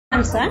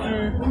Sir?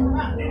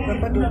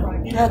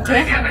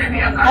 Okay.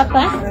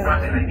 Apa?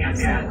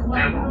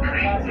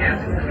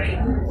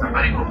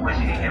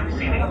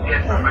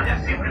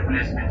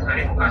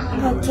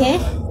 Okay.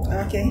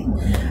 Okay.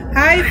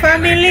 Hi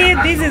family,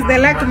 this is the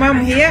Lucky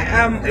Mom here.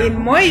 I'm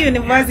in Moi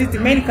University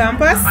main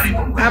campus.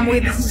 I'm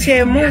with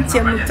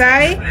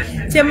Chemutai.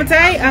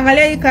 Chemutai,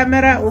 angalia hii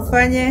kamera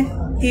ufanye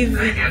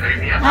hivi.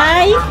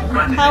 Hi,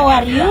 how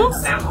are you?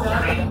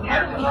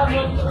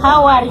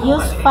 How are you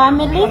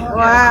family?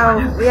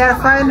 Wow, we are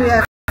fine, we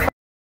are fine.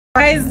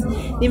 Guys,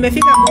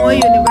 nimefika Moi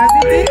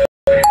University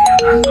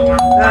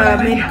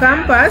main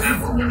campus.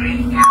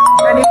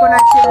 Na niko na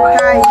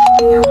Chemutai.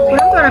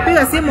 Kuna mtu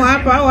anapiga simu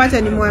hapa au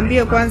acha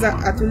nimwambie kwanza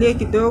atulie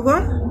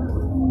kidogo.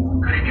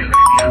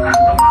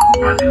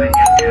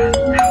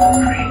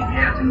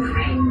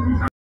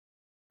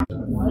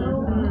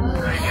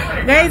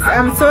 Guys,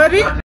 I'm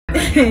sorry.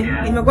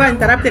 Nimekuwa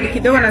interrupted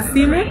kidogo na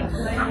simu.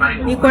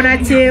 Niko na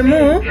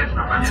Chemu.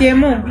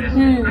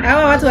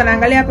 Hawa watu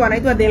wanaangalia hapa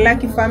wanaitwa the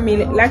Lucky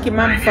family, Lucky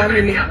Mom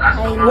family.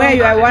 Where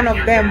you are one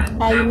of them.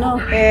 I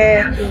know.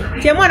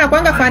 Chemu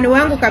anakuanga fani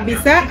wangu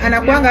kabisa.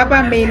 Anakuanga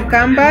hapa main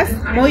campus,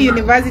 Moi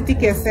University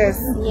KSS.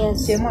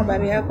 Yes. Chemu,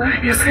 habari yako?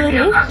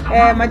 Nzuri.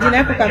 Majina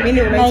yako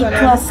kamili unaitwa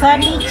nani?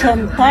 Naitwa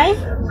Chemutai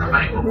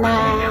na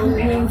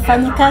ni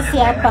mfanyikazi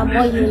hapa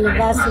Moi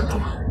University.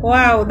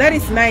 Wow, that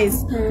is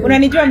nice.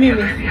 Unanijua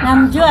mimi?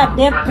 Namjua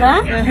Debra.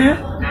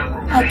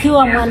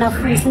 Akiwa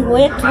mwanafunzi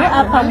wetu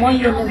hapa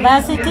Moi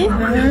University.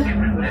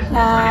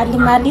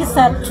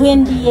 Alimaliza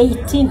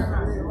 2018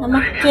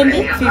 ama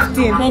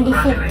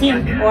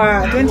 2015.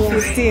 Wow,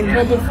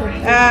 2015.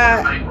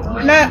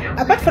 Na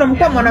apart from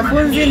kuwa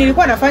mwanafunzi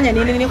nilikuwa nafanya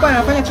nini? Nilikuwa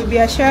nafanya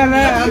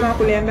kibiashara ama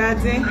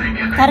kuliandaje?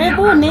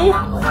 Karibuni.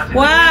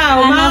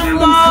 Wow,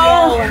 mambo.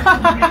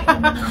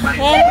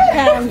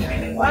 Welcome.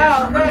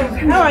 Wow,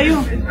 good. How are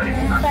you?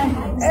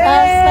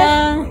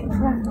 Sasa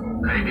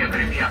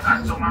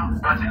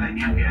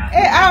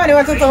hawa ni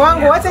watoto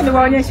wangu, wacha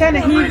niwaonyeshane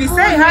hivi.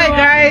 Say hi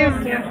guys.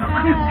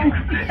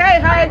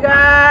 Hey, hi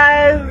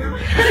guys.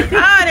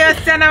 Ni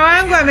wasichana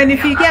wangu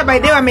wamenifikia, by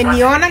the way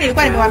wameniona,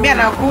 nilikuwa nimewambia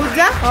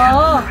nakuja.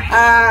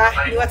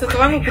 Ni watoto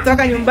wangu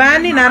kutoka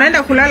nyumbani na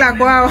anaenda kulala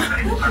kwao.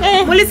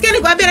 Mulisikia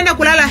nikwambia anaenda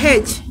kulala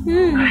hedge.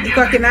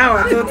 Iko kina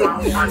watoto.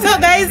 So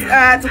guys,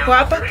 tuko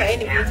hapa,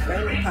 kaeni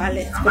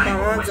pale, tuko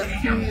pamoja.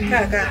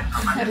 Kaka.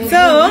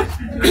 So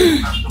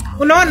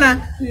unaona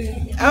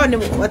hao ni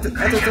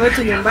watoto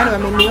wetu nyumbani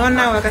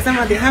wameniona,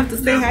 wakasema they have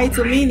to say hi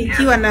to me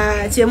nikiwa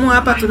na Chemu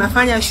hapa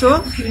tunafanya show.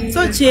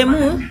 So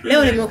Chemu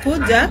leo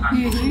nimekuja,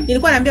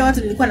 nilikuwa naambia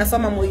watu nilikuwa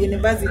nasoma Moi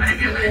University.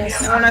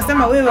 Na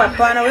wanasema wewe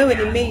hapana, wewe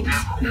ni maid.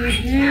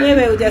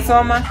 Wewe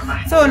hujasoma.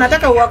 So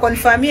nataka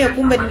uwakonfirmie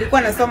kumbe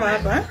nilikuwa nasoma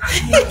hapa.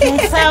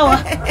 sawa.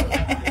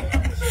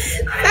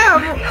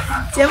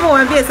 Chemu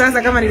waambie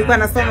sasa kama nilikuwa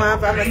nasoma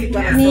hapa ama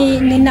sikuwa nasoma.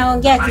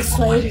 Ninaongea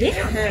Kiswahili.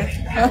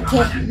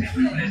 Okay.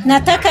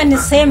 Nataka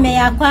niseme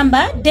ya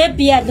kwamba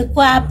Debbie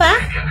alikuwa hapa,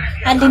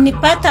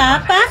 alinipata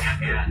hapa,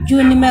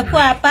 juu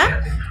nimekuwa hapa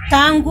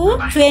tangu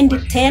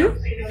 2010.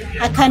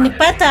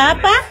 Akanipata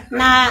hapa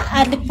na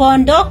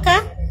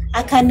alipoondoka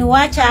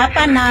akaniwacha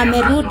hapa na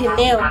amerudi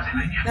leo.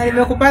 Na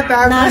nimekupata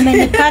hapa. Na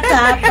amenipata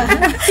hapa.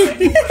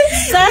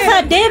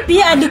 Sasa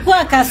Debbie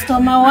alikuwa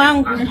customer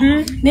wangu.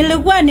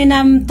 Nilikuwa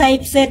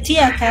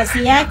ninamtypesetia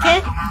kazi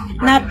yake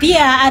na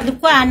pia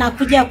alikuwa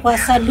anakuja kwa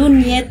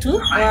saluni yetu.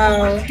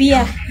 Wow.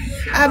 Pia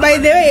by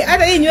the way,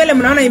 hata hii nywele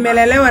mnaona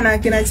imelelewa na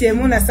kina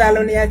Chemu na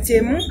salon ya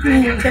Chemu.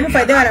 Chemu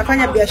faida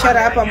anafanya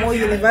biashara hapa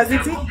Moi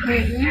University.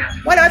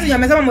 Wale watu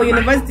wamesema Moi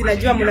University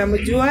najua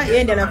mnamjua,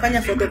 yeye ndiye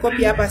anafanya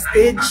photocopy hapa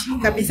stage.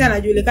 Kabisa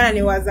anajulikana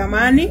ni wa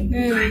zamani.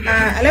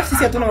 Alafu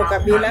sisi hatuna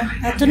ukabila.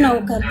 Hatuna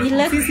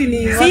ukabila. Sisi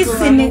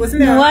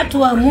ni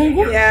watu wa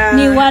Mungu, yeah.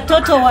 Ni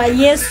watoto wa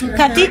Yesu.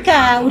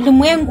 Katika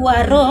ulimwengu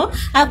wa roho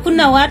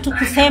hakuna watu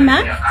kusema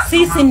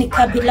sisi ni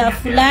kabila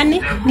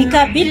fulani, ni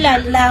kabila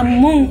la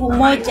Mungu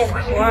moja.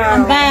 Wow.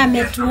 Ambaye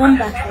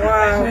ametuumba.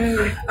 Wow.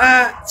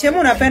 Chemu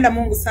unapenda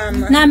Mungu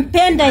sana.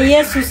 Nampenda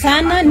Yesu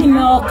sana,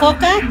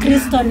 nimeokoka,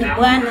 Kristo ni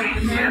Bwana.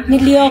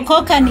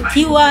 Niliokoka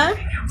nikiwa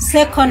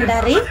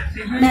secondary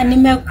na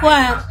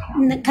nimekuwa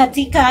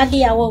katika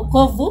hali ya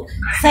wokovu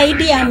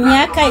zaidi ya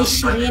miaka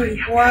 20.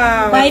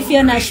 Wow. Kwa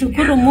hivyo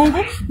nashukuru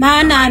Mungu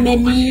maana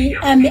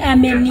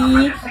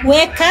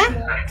ameniweka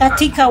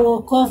katika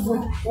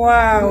wokovu.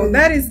 Wow,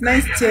 that is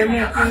nice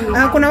Chemu.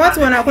 Kuna watu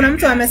kuna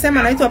mtu amesema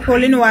anaitwa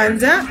Pauline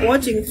Wanja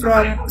watching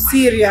from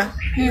Syria.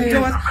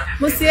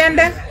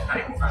 Msiende.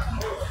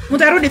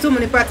 Mtarudi tu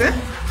mnipate.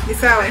 Ni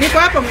sawa. Niko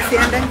hapa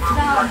msiende.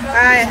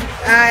 Haya.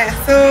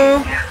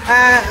 So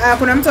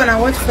kuna mtu ana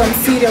watch from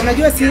Syria.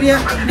 Unajua Syria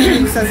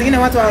saa zingine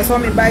watu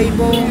hawasomi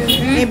Bible,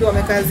 maybe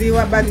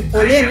wamekaziwa, but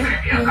Pauline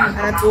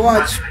anatu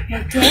watch.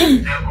 Okay.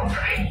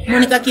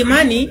 Monica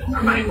Kimani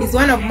is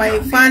one of my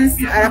fans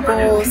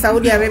hapo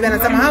Saudi Arabia.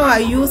 Anasema how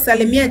are you?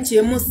 Salimia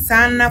Chemu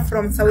sana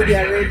from Saudi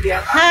Arabia.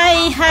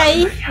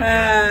 Hi.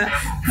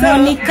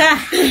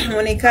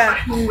 Monica.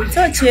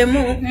 So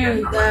Chemu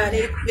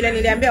bila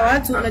niliambia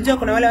watu, unajua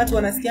kuna wale watu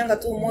wanasikianga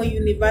tu Moi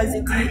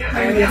University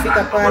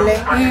hawajafika pale.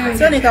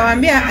 So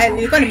nikawaambia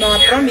nilikuwa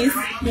nimewapromise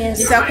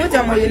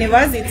nitakuja Moi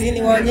University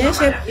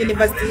niwaonyeshe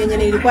university yenye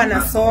nilikuwa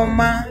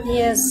nasoma.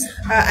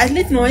 At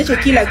least niwaonyeshe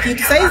kila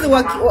kitu. Saizi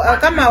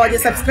kama waje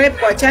subscribe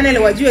kwa channel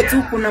wajue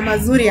tu kuna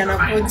mazuri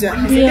yanakuja.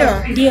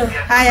 Ndio.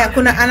 Haya,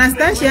 kuna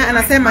Anastasia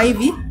anasema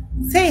hivi,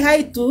 say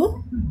hi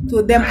to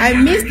them. I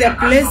miss the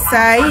place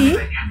sai.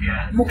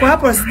 Mko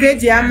hapo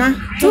stage ama?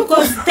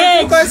 Tuko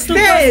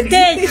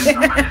stage.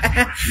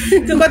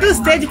 Tuko tu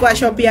stage kwa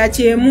shop ya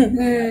Chemu.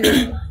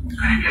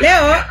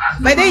 Leo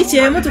by the way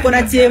Chemu tuko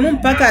na Chemu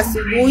mpaka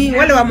asubuhi.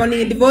 Wale wa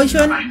morning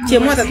devotion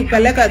Chemu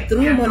atatupeleka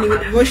through morning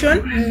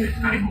devotion.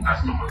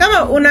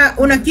 Kama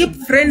una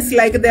keep friends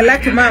like the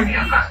lucky mom,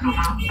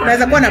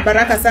 unaweza kuwa na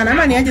baraka sana.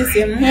 Ama niaje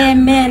Chemu?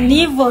 Amen.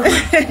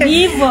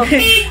 Hivyo.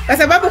 Kwa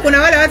sababu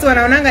kuna wale watu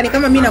wanaonanga ni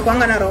kama mimi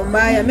nakuanga na roho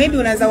mbaya. Maybe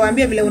unaweza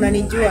waambia vile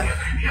unanijua.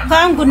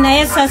 Kwangu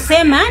naweza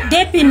sema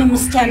Depi ni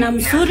msichana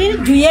mzuri,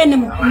 juu yeye ni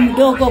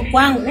mdogo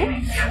kwangu.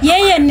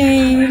 Yeye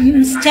ni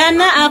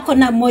msichana ako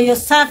na moyo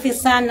safi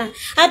sana.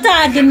 Hata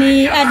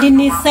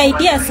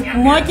alinisaidia siku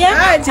moja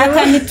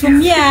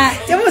akanitumia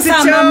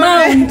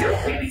samamaundi.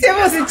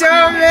 Chemu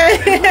sichome.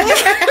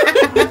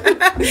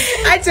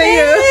 Acha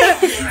hiyo.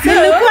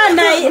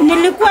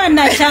 Nilikuwa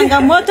na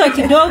changamoto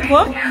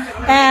kidogo.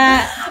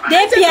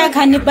 Depi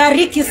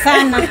akanibariki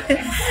sana.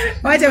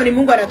 Wacha ni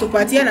Mungu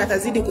anatupatia na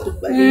atazidi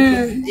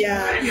kutubariki.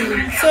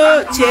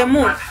 So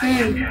Chemu,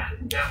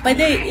 by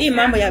the way, hii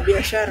mambo ya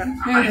biashara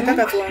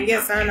nataka tuongee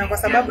sana kwa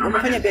sababu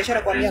umefanya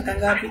biashara kwa miaka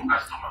ngapi?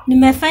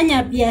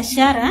 Nimefanya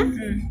biashara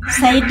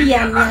zaidi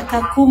ya miaka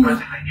 10.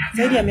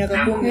 Zaidi ya miaka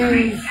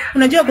 10.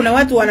 Unajua kuna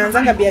watu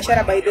wanaanzanga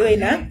biashara by the way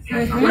na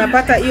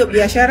unapata hiyo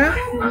biashara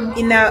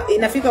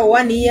inafika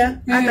 1 year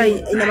hata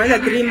inamaliza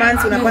 3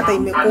 months unapata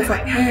imekufa.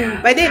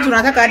 By the way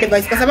tunataka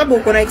advice kwa sababu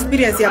uko na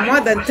experience ya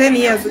more than 10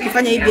 years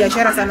ukifanya hii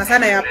biashara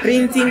sana ya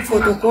printing,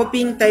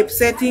 photocopying,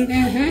 typesetting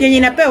yenye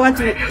inapea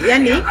watu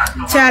yani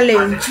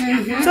challenge.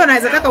 So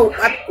naweza taka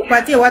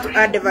upatie watu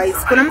advice.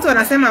 Kuna mtu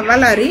anasema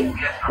Valerie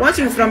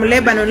watching from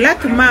Lebanon,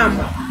 like mom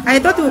I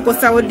thought uko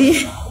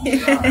Saudi.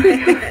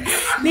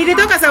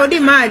 Nilitoka Saudi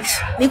March,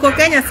 niko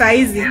Kenya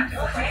saizi.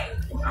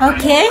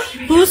 Okay,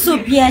 kuhusu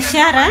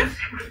biashara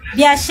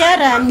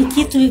ni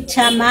kitu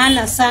cha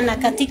maana sana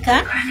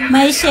katika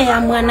maisha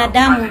ya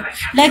mwanadamu,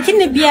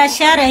 lakini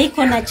biashara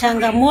iko na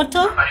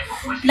changamoto,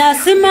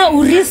 lazima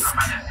urisk.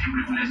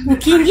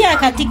 Ukiingia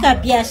katika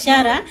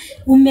biashara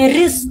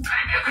umerisk.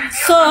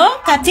 So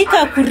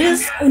katika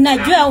kurisk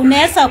unajua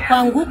unaweza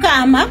kuanguka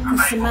ama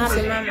kusimama.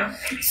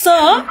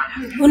 So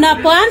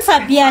unapoanza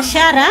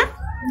biashara,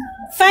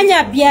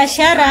 fanya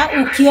biashara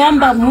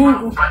ukiomba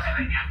Mungu,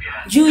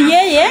 juu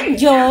yeye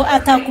ndio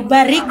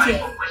atakubariki.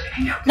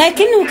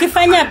 Lakini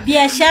ukifanya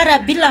biashara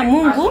bila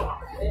Mungu,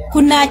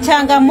 kuna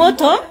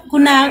changamoto,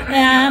 kuna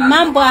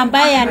mambo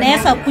ambayo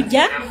yanaweza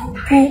kuja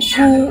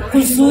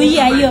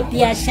kuzuia hiyo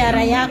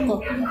biashara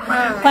yako.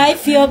 Kwa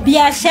hivyo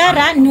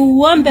biashara ni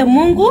uombe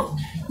Mungu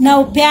na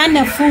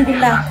upeane fungu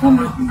la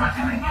 10.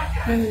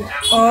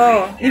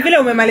 Ni vile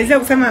umemalizia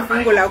kusema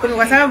fungu la 10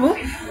 kwa sababu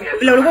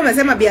vile ulikuwa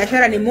umesema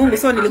biashara ni Mungu,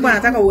 so nilikuwa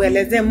nataka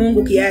uelezee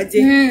Mungu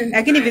kiaje.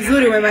 Lakini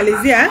vizuri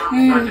umemalizia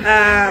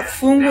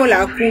fungu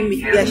la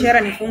 10.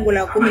 Biashara ni fungu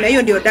la 10 na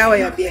hiyo ndio dawa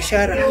ya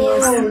biashara.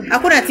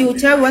 Hakuna ati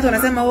uchawi watu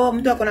wanasema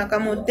mtu ako na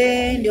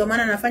kamote ndio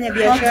maana anafanya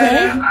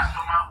biashara.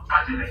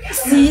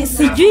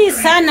 Sijui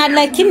sana,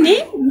 lakini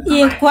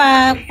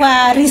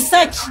kwa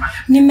research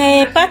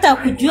nimepata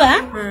kujua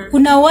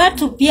kuna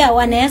watu pia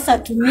wanaweza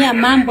tumia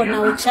mambo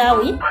na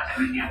uchawi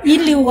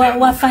ili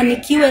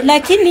wafanikiwe,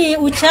 lakini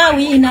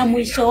uchawi ina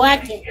mwisho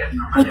wake.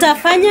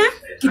 Utafanya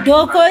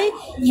kidogo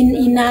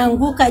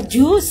inaanguka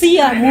juu, si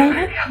ya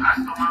Mungu,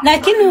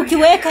 lakini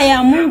ukiweka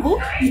ya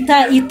Mungu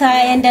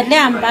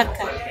itaendelea mpaka.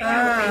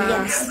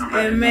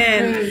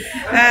 Amen.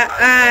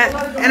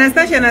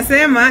 Anastasia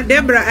anasema,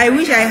 Deborah, I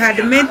wish I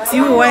had met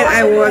you while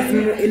I was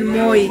in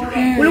Moi.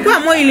 Ulikuwa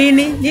Moi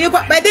lini?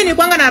 By then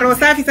nilikuwa na roho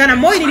safi sana.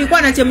 Moi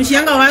nilikuwa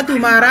nachemshianga watu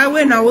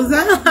maharagwe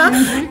nauza.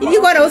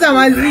 Nilikuwa nauza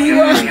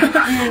maziwa.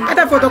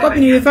 Hata photocopy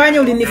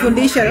nilifanya,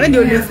 ulinifundisha. Wewe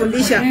ndio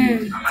ulinifundisha.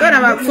 So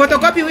na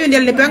photocopy huyu ndiye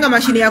alinipeanga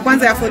mashine ya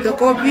kwanza ya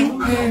photocopy.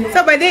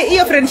 So by then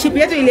hiyo friendship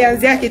yetu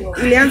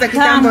ilianza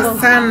kitambo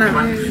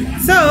sana.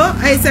 So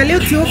I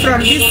salute you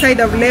from this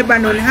side of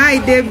Lebanon. Hi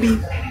Debbie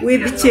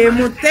with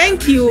Chemu.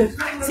 Thank you.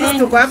 Sisi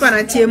tuko hapa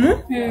na Chemu.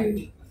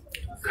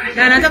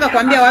 Na nataka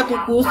kuambia watu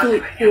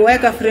kuhusu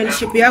kuweka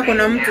friendship yako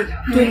na mtu.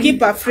 To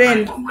keep a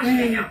friend.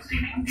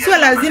 Sio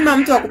lazima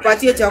mtu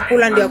akupatie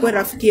chakula ndio akwe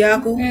rafiki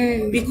yako.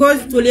 Because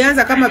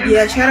tulianza kama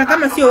biashara.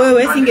 Kama sio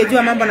wewe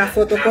singejua mambo na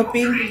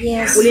photocopy.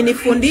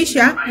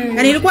 Ulinifundisha.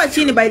 Na nilikuwa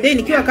chini by then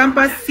nikiwa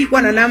campus,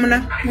 sikuwa na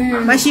namna.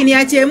 Mashine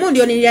ya Chemu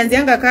ndio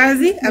nilianzianga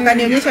kazi,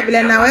 akanionyesha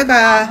vile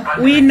naweka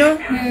wino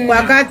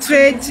kwa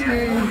cartridge.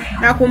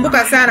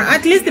 Nakumbuka sana.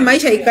 At least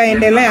maisha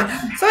ikaendelea.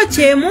 So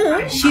Chemu,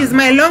 she is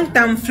my long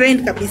term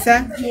friend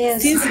kabisa.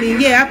 Yes. Since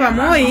niingie hapa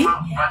Moi,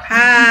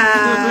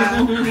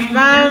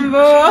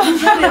 mambo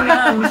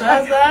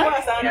Sasa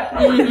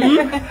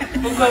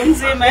uko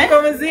mzima eh?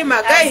 uko mzima.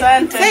 Guys,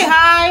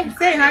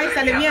 say hi,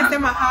 salimia,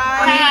 sema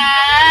hi.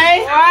 Hi.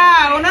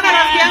 Wow, unaona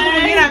rafiki yangu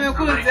mwingine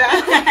amekuja.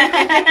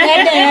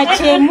 Dada ya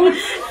Chemu.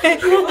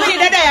 Huyu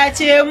dada ya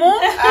Chemu,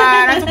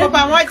 na tuko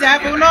pamoja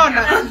hapa,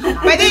 unaona.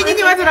 Baadaye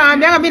nyinyi watu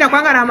nawaambianga mimi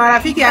nakuanga na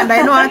marafiki and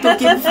I know how to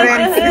keep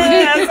friends.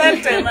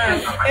 Asante mama.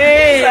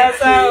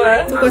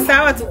 Sawa. Tuko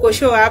sawa, tuko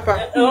show hapa.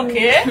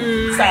 Okay.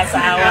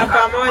 Sawa.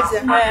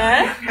 Pamoja.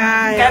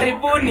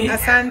 Karibuni.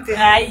 Asante.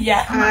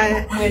 Haya.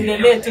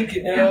 Muendelee tu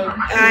kidogo.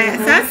 Haya,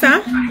 sasa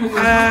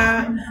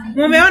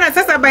mumeona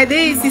sasa by the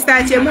way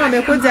sister Chemu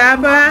amekuja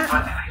hapa.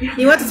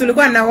 Ni watu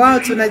tulikuwa na wao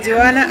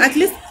tunajiwana, at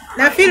least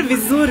na feel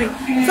vizuri.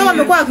 So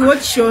wamekuwa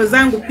wakiwatch show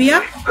zangu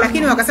pia,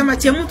 lakini wakasema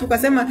Chemu,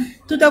 tukasema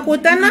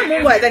tutakutana,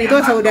 Mungu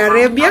atanitoa Saudi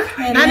Arabia.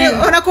 Nani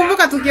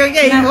unakumbuka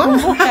tukiongea hivyo?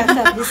 Nakumbuka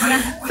kabisa.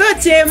 So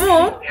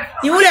Chemu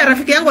ni yule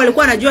rafiki yangu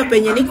alikuwa anajua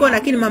penye niko,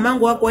 lakini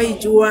mamangu wako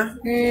haijua.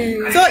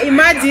 So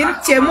imagine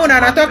Chemu na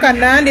anatoka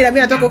Nandi na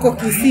mimi natoka huko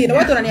Kisii. Na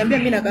watu wananiambia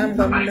mimi nakaa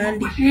kama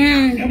Mnandi.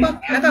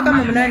 Nakaa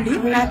kama Mnandi.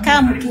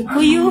 Nakaa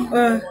Mkikuyu.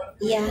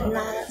 Yeah,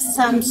 na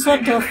some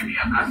sort of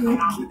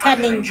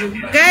Kalenjin.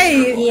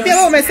 Guys, Yes.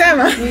 Pia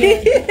umesema.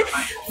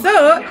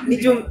 So, ni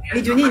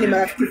nyinyi ni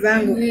marafiki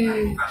zangu.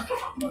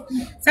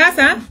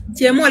 Sasa,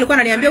 Chemu alikuwa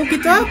ananiambia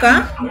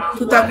ukitoka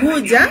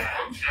tutakuja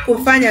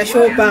kufanya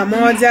show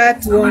pamoja,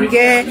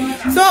 tuongee.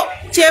 So,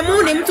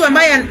 Chemu ni mtu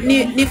ambaye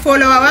ni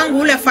follower wangu,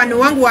 ule fan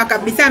wangu wa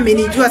kabisa,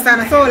 amenijua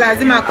sana. So,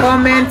 lazima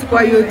comment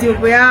kwa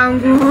YouTube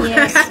yangu.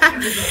 Yes.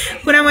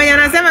 Kuna mwenye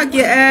anasema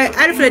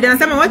Alfred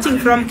anasema watching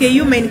from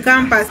KU main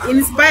campus,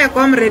 inspire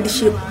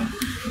comradeship.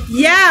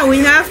 Yeah,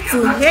 we have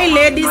to. Hey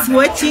ladies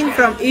watching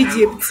from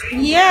Egypt.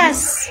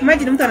 Yes.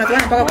 Imagine mtu anatoka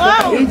mpaka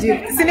kutoka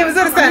Egypt. Si ni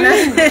vizuri sana?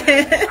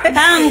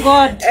 Thank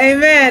God.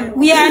 Amen.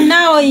 We are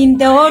now in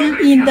the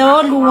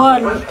whole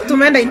world.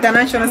 Tumeenda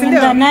international, si ndio?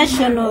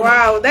 International.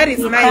 Wow, that is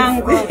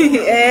nice.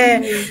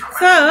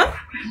 So,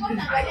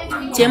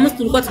 Chemu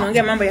tulikuwa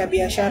tunaongea mambo ya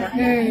biashara.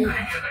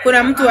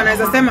 Kuna mtu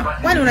anaweza sema,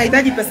 "Kwani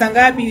unahitaji pesa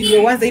ngapi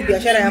ndio uanze hii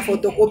biashara ya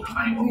photocopy?"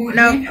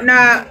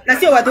 Na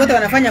sio watu wote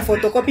wanafanya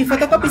photocopy.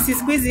 Photocopy si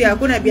siku hizi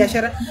hakuna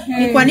biashara.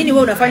 Ni kwa nini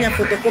wewe unafanya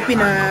photocopy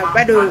na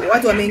bado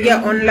watu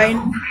wameingia online?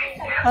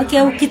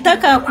 Okay,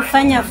 ukitaka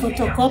kufanya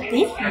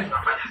photocopy,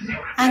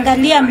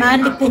 angalia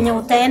mahali penye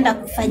utaenda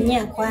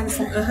kufanyia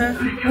kwanza.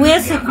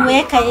 Huwezi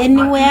kuweka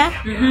anywhere.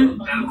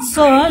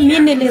 So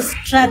mimi nili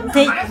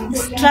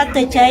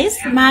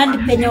strategize mahali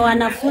penye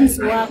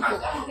wanafunzi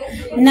wako.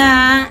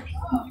 Na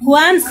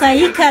kwanza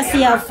hii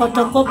kazi ya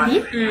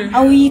photocopy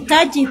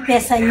hauhitaji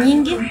pesa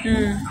nyingi.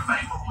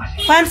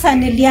 Kwanza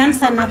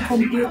nilianza na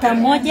kompyuta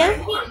moja.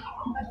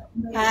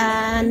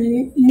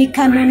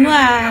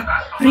 Nikanunua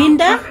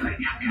printer,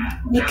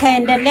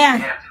 nikaendelea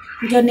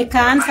ndio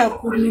nikaanza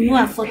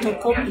kununua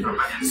photocopy.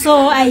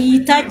 So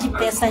haihitaji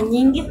pesa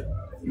nyingi.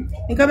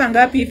 Ni kama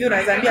ngapi hivi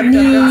unaweza ambia mtu?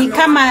 Ni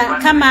kama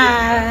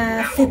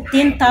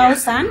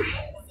 15,000.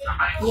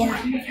 Yeah.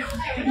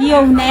 Hiyo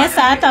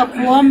unaweza hata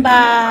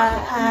kuomba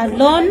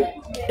loan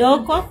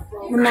kidogo,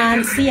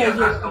 unaanzia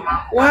hiyo.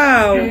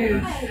 Wow.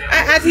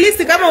 At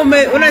least kama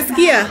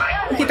unasikia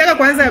ukitaka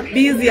kuanza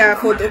busy ya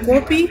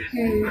photocopy,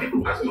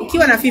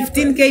 ukiwa na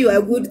 15k you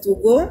are good to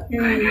go.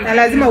 Na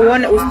lazima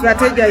uone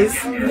strategize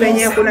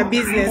penye kuna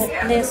business.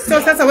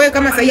 So sasa wewe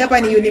kama sasa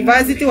hapa ni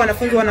university,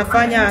 wanafunzi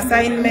wanafanya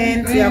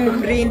assignment ya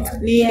kuprint,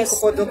 nini,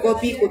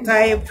 photocopy,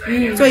 kutype.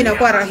 So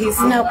inakuwa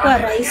rahisi.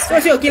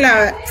 So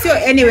sio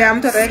anywhere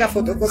mtu ataweka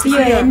photocopy.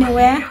 Sio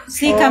anywhere,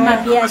 si kama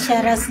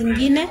biashara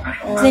zingine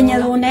zenye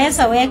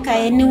unaweza weka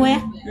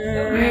anywhere.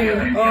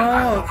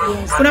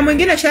 Yes. Kuna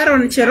mwingine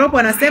Sharon Cheropo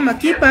anasema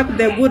keep up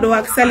the good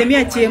work,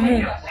 salimia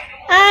Chemu.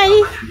 Ai,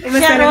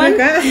 Sharon.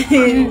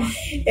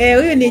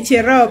 Huyu ni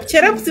Cherop.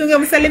 Cherop si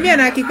ungemsalimia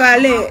na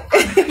kikale.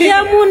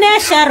 Yamune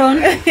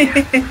Sharon.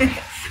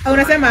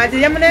 Unasema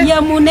aje Yamune?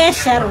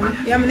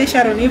 Yamune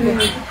Sharon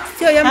hivyo.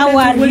 Sio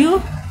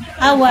Yamune.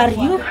 How are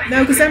you?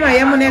 Na ukisema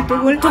Yamune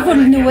Tugul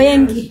ni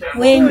wengi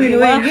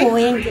wako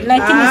wengi,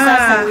 lakini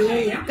sasa ni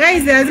yeye.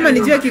 Guys, lazima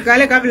nijue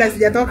kikale kabla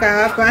sijatoka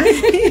hapa.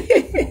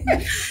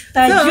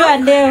 Tajua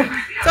leo.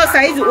 So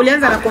saizi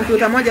ulianza na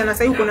kompyuta moja na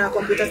sasa uko na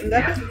kompyuta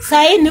ngapi?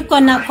 Sasa niko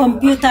na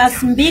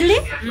computers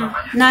 2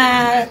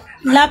 na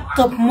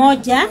laptop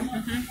moja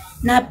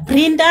na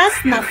printers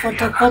na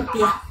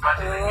photocopier.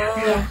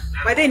 Yeah.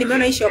 Baadaye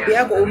nimeona hii shop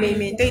yako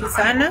umeimaintain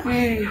sana.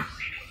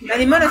 Na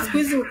nimeona siku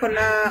hizi uko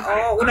na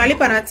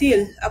unalipa na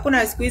till.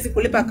 Hakuna siku hizi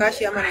kulipa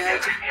cash ama ni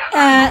aje?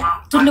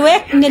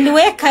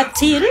 Niliweka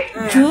till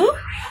juu.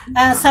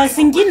 Saa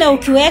zingine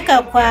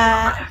ukiweka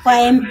kwa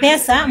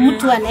M-Pesa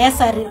mtu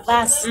anaweza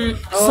reverse.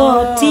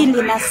 So till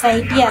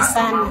inasaidia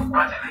sana.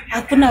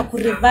 Hakuna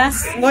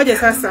kureverse. Ngoja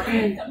sasa.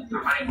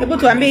 Hebu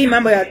tuambie hii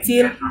mambo ya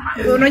till.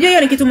 Unajua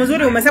hiyo ni kitu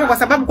mzuri umesema, kwa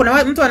sababu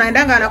kuna mtu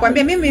anaendanga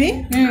anakuambia mimi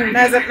ni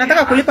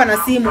nataka kulipa na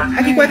simu.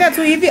 Akikwambia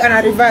tu hivi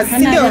ana reverse,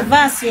 si ndio? Ana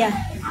reverse ya.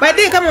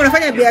 Baadaye kama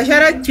unafanya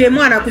biashara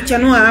Chemu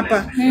anakuchanua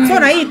hapa. So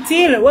na hii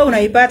till wewe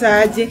unaipata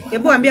aje?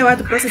 Hebu ambia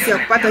watu process ya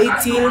kupata hii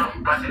till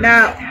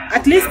na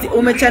at least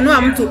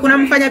umechanua mtu. Kuna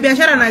mfanya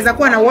biashara anaweza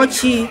kuwa na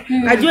watch hii.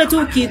 Ajue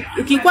tu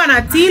ukikuwa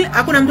na till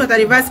hakuna mtu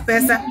atareverse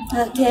pesa.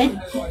 Okay.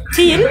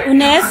 Till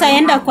unaweza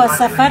enda kwa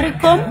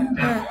Safaricom.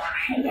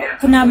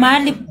 Kuna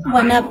mahali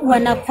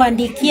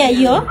wanakuandikia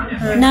hiyo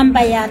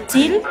namba ya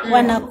till,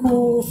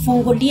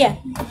 wanakufungulia.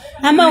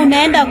 Ama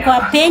unaenda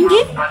kwa benki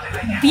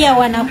pia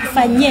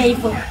wanakufanyia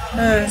hivyo.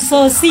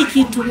 So si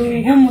kitu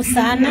ngumu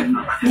sana,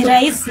 ni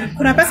rahisi.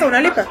 Kuna pesa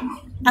unalipa?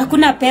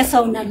 Hakuna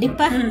pesa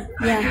unalipa.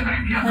 Yeah.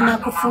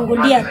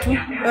 Wanakufungulia tu.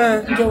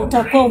 Ndio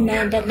utakuwa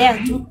unaendelea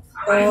tu.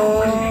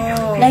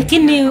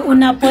 Lakini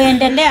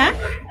unapoendelea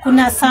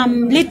kuna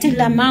some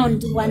little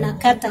amount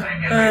wanakata.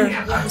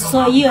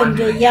 So hiyo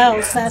ndio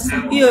yao sasa.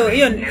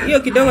 Hiyo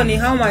kidogo ni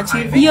how much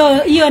hivi?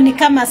 Hiyo ni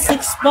kama 6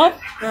 bob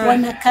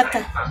wanakata.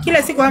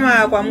 Kila siku ama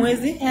kwa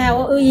mwezi?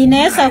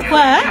 Inaweza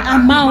kuwa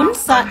amount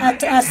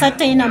a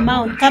certain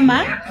amount,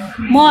 kama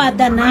more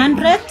than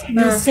 100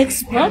 ni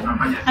 6 bob,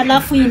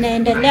 alafu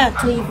inaendelea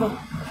tu hivyo.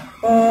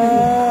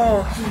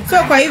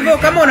 So kwa hivyo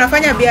kama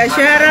unafanya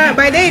biashara,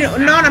 by the way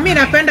unaona mimi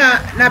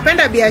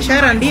napenda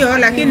biashara ndio,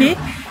 lakini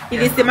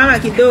ilisimama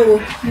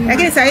kidogo.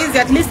 Lakini saa hizi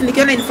at least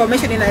nikiona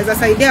information inaweza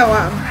saidia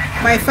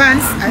my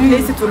fans, at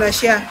least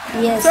tunashare.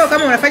 Yes. So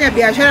kama unafanya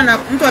biashara na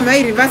mtu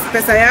amewahi reverse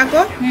pesa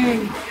yako,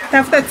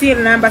 tafuta till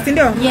number, si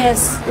ndio?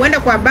 Yes. Uende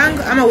kwa bank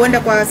ama uende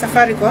kwa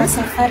Safaricom.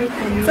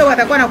 So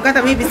watakuwa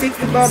nakukata maybe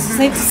 6 bob.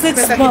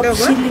 6 bob,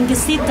 shilingi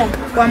 6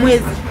 kwa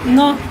mwezi.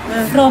 No,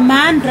 from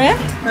 100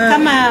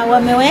 kama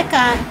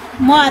wameweka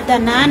more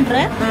than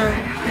 100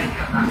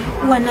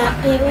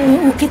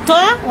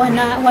 ukitoa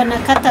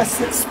wanakata 6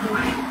 bob.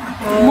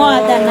 More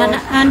than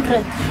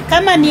 100.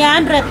 Kama ni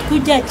 100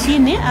 kuja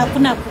chini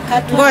hakuna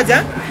kukatwa.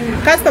 Ngoja,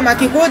 customer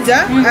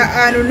akikuja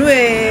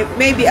anunue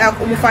maybe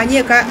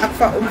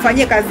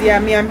umfanyie kazi ya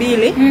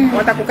 200,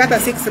 watakukata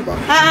 6 bob.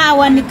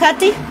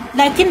 Wanikati,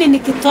 lakini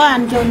nikitoa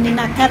ndio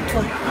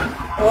ninakatwa.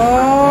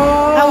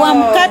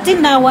 Hawamkati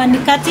na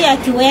wanikati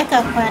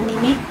akiweka kwa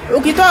nini?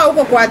 Ukitoa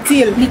huko kwa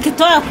till.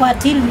 Nikitoa kwa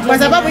till ndio. Kwa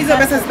sababu hizo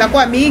pesa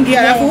zitakuwa mingi,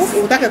 alafu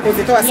utake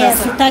kuzitoa sasa. Yes,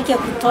 utake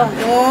kutoa.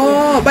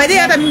 Baadaye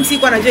hata mimi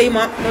sikuwa najua hii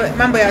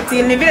mambo ya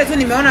till. Ni vile tu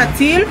nimeona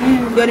till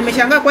ndio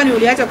nimeshangaa kwani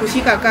uliacha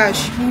kushika cash.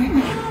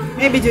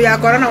 Maybe juu ya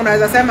corona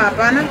unaweza sema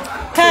hapana.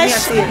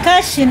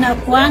 Cash na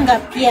kuanga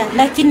pia,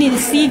 lakini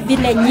si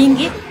vile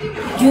nyingi.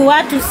 Juu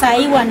watu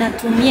sahi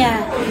wanatumia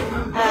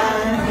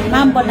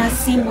mambo na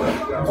simu.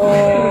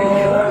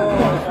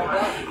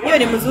 Hiyo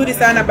ni mzuri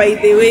sana by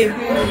the way.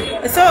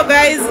 So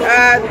guys,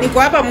 niko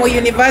hapa Moi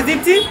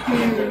University.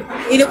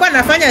 Ilikuwa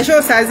nafanya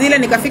show saa zile,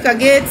 nikafika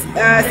gate,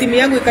 simu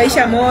yangu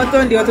ikaisha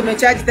moto, ndio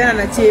tumecharge tena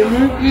na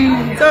Chemu.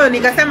 So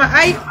nikasema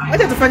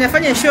wacha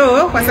tufanye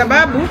show kwa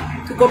sababu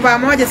tuko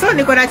pamoja. So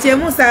niko na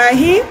Chemu saa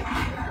hii.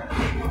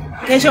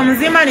 Kesho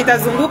mzima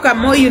nitazunguka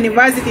Moi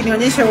University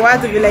nionyeshe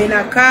watu vile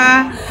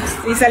inakaa,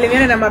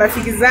 nisalimiane na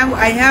marafiki zangu.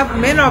 I have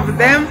many of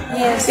them.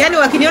 Yes. Yaani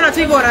wakiniona tu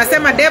hivyo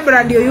wanasema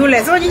Debra ndio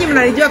yule. So nyinyi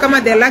mnanijua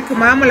kama the lucky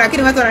mom,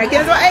 lakini watu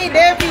wanakianza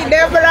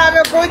Debra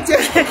amekuja.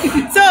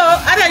 So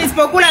hata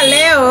nisipokula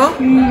leo,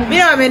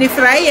 mimi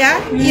wamenifurahia,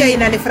 hiyo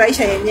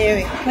inanifurahisha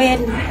yenyewe.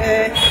 Kweli.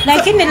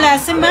 Lakini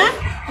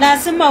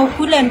lazima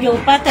ukule ndio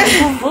upate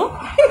nguvu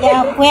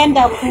ya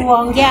kwenda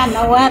kuongea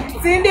na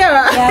watu. Si ndio?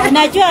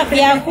 Unajua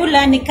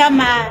vyakula ni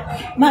kama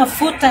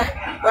mafuta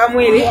kwa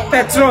mwili,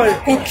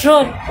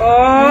 petrol.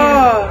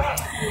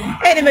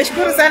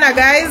 Nimeshukuru sana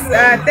guys.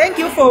 Thank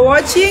you for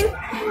watching.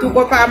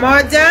 Tuko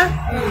pamoja.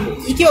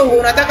 Ikiwa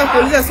unataka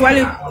kuuliza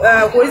swali,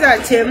 kuuliza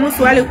Chemu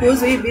swali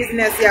kuhusu hii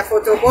business ya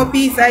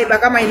photocopy Saiba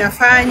kama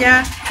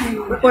inafanya,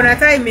 uko na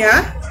time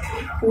ya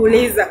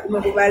kuuliza,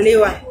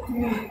 umekubaliwa.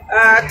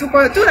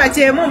 Tuna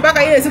Chemu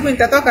mpaka ile siku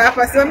nitatoka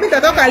hapa. Sio mimi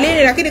nitatoka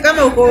lini, lakini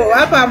kama uko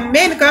hapa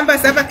main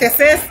campus hapa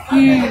Keses,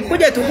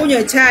 kuja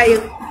tukunywe chai.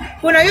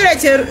 Kuna yule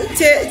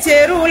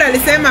Cheru ule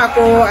alisema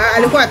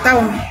alikuwa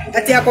town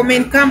ati yako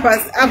main campus,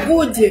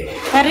 akuje.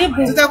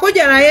 Karibu.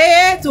 Tutakuja na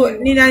yeye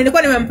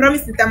nilikuwa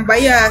nimempromise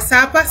nitambaia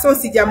sapa, so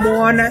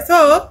sijamuona.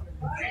 So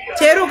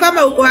Cheru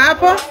kama uko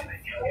hapo,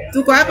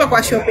 tuko hapa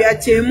kwa shop ya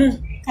Chemu.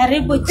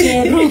 Karibu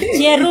Cheru.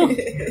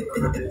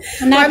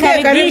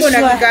 Unakaribishwa. Karibu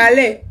na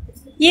Kikale.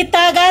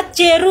 Itaga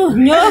Cheru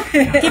nyo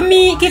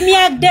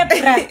kimia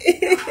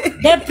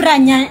Debra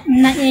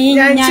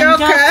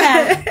nyanjoka.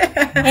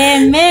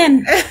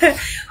 Amen.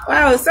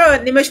 Wow, so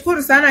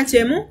nimeshukuru sana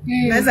Chemu.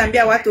 Naweza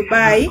ambia watu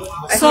bye.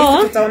 So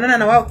tutaonana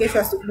na wao kesho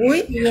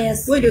asubuhi.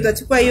 Yes. Wewe ndio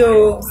utachukua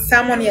hiyo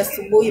sermon ya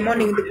asubuhi,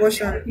 morning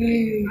devotion.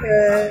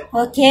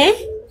 Okay.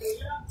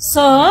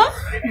 So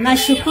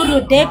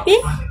nashukuru Debbie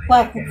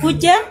kwa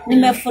kukuja,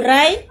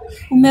 nimefurahi.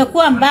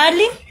 Umekuwa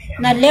mbali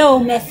na leo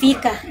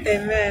umefika.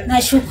 Amen.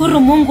 Nashukuru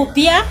Mungu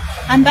pia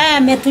ambaye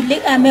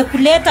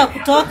amekuleta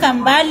kutoka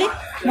mbali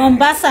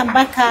Mombasa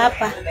mpaka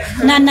hapa.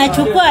 Na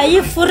nachukua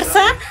hii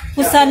fursa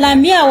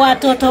kusalamia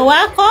watoto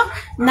wako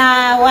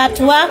na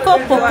watu wako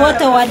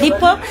popote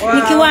walipo,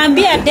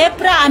 nikiwaambia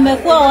Debra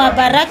amekuwa wa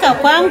baraka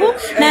kwangu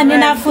na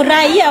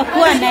ninafurahia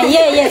kuwa na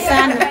yeye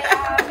sana.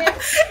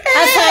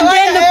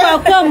 Asanteni kwa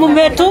kuwa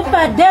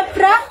mmetupa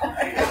Debra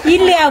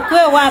ili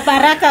akuwe wa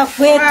baraka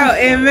kwetu.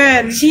 Wow,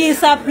 amen. She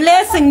is a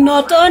blessing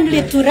not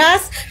only to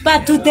us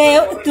but to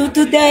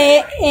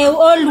the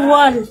whole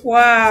world.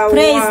 Wow.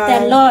 Praise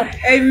the Lord.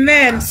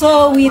 Amen.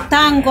 So we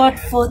thank God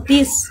for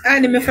this.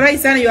 Nimefurahi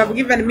sana you have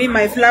given me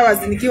my flowers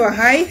nikiwa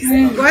high.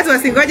 Watu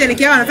wasingoje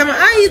nikiwa wanasema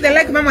the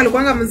like mama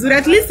alikuanga mzuri.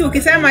 At least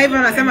ukisema hivyo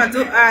wanasema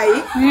tu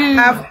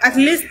at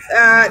least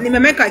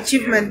nimemake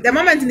achievement. The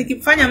moment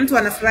nikifanya mtu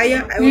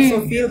anafurahia I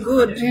also feel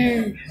good.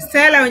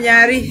 Stella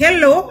Onyari,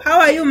 hello,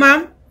 how are you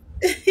mom?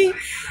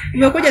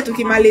 Umekuja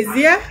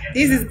tukimalizia.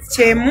 This is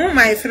Chemu,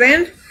 my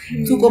friend.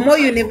 Tuko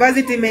Moi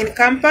University main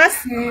campus.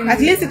 At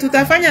least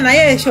tutafanya na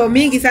yeye show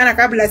mingi sana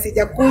kabla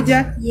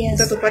sijakuja.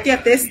 Tutatupatia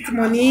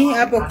testimony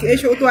hapo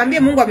kesho. Utuambie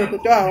Mungu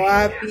amekutoa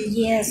wapi.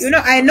 You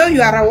know, I know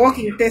you are a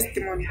walking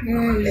testimony.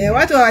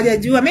 Watu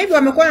hawajajua, maybe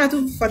wamekuwa na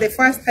tu for the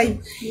first time.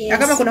 Na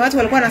kama kuna watu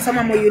walikuwa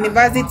nasoma Moi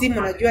University,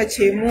 mnajua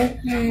Chemu,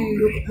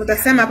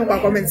 mtasema hapo kwa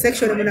comment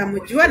section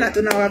mnamjua na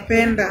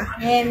tunawapenda.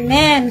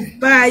 Amen.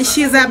 Bye.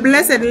 She's a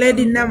blessed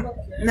lady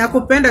na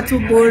kupenda tu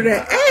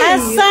bure.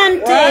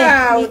 Asante.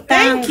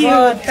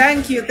 Wow,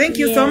 thank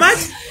you so much.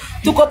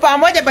 Tuko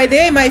pamoja by the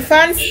way my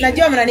fans,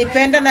 najua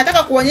mnanipenda.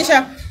 Nataka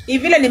kuonyesha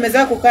vile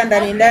nimezoea kukaa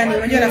ndani.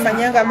 Unajua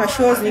nafanyanga ma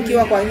shows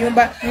nikiwa kwa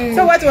nyumba.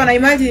 So watu wana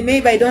imagine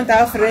maybe I don't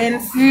have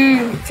friends.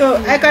 So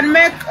I can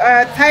make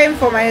time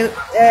for my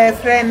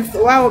friends.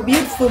 Wow,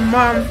 beautiful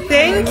mom.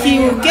 Thank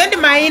you. Kendi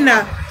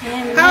Maina.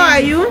 How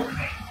are you?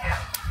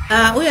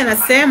 Huyu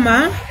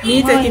anasema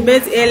niite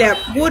Kibeti Elia.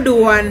 Good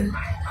one.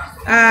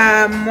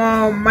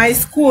 My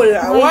school.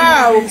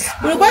 Wow.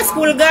 Ulikuwa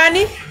school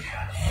gani?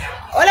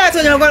 Wala watu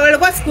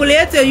walikuwa school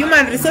yetu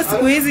human resource.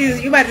 Siku hizi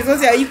human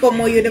resource haiko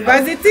Moi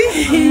University.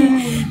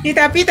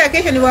 Nitapita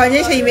kesho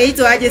niwaonyeshe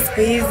imeitwa aje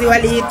siku hizi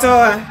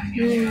waliitoa.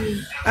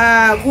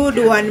 Good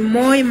one,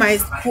 Moi my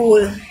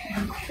school.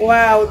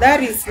 Wow,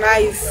 that is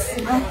nice.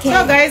 Okay.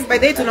 So guys, by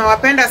the way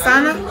tunawapenda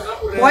sana.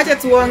 Wacha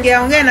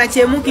tuongee na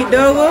Chemu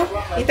kidogo.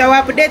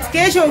 Itawa-update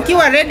kesho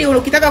ukiwa ready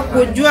ukitaka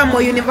kujua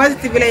Moi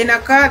University vile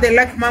inakaa. The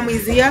lucky mom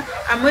is here.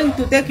 I'm going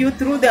to take you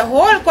through the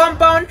whole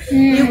compound.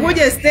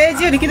 Nikuje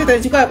stage ni kitu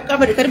tutachukua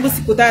kama karibu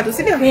siku 3,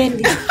 si ndio?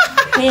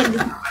 Kweli.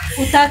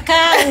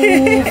 Utakaa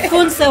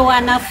ufunze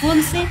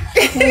wanafunzi,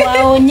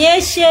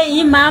 waonyeshe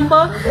hii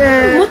mambo.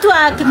 Mtu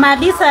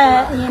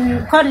akimaliza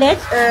in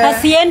college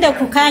asiende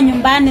kukaa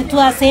nyumbani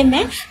tu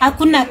aseme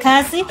hakuna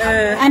kazi.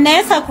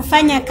 Anaweza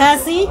kufanya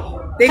kazi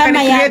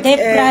kama ya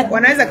Debra.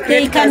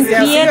 They can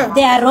create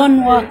their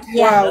own work.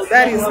 Wow,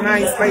 that is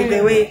nice by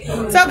the way.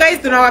 So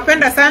guys,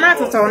 tunawapenda sana.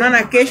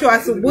 Tutaonana kesho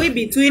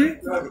asubuhi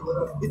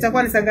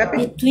itakuwa ni saa ngapi?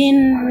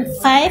 Between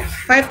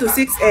 5 to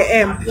 6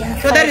 a.m.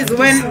 So that is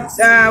when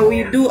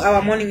we do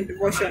our morning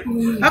devotion.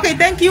 Okay,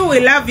 thank you. We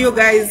love you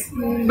guys.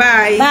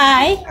 Bye.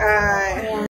 Bye.